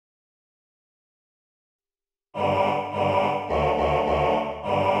The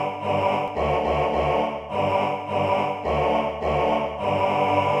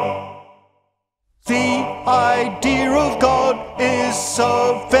idea of God is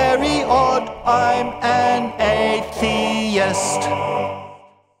so very odd. I'm an atheist.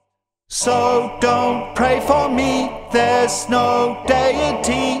 So don't pray for me, there's no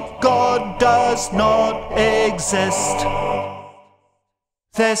deity, God does not exist.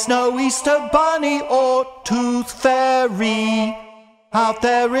 There's no Easter bunny or tooth fairy out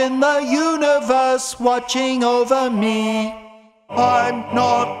there in the universe watching over me. I'm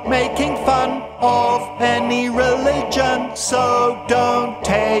not making fun of any religion, so don't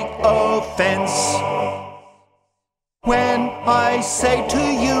take offense when I say to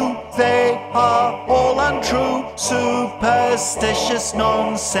you they are all untrue, superstitious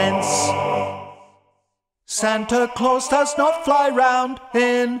nonsense. Santa Claus does not fly round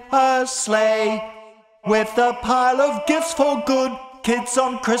in a sleigh with a pile of gifts for good kids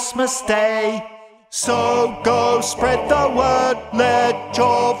on Christmas Day. So go spread the word, let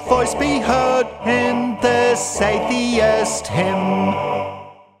your voice be heard in this atheist hymn.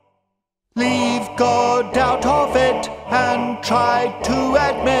 Leave God out of it and try to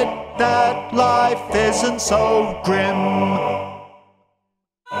admit that life isn't so grim.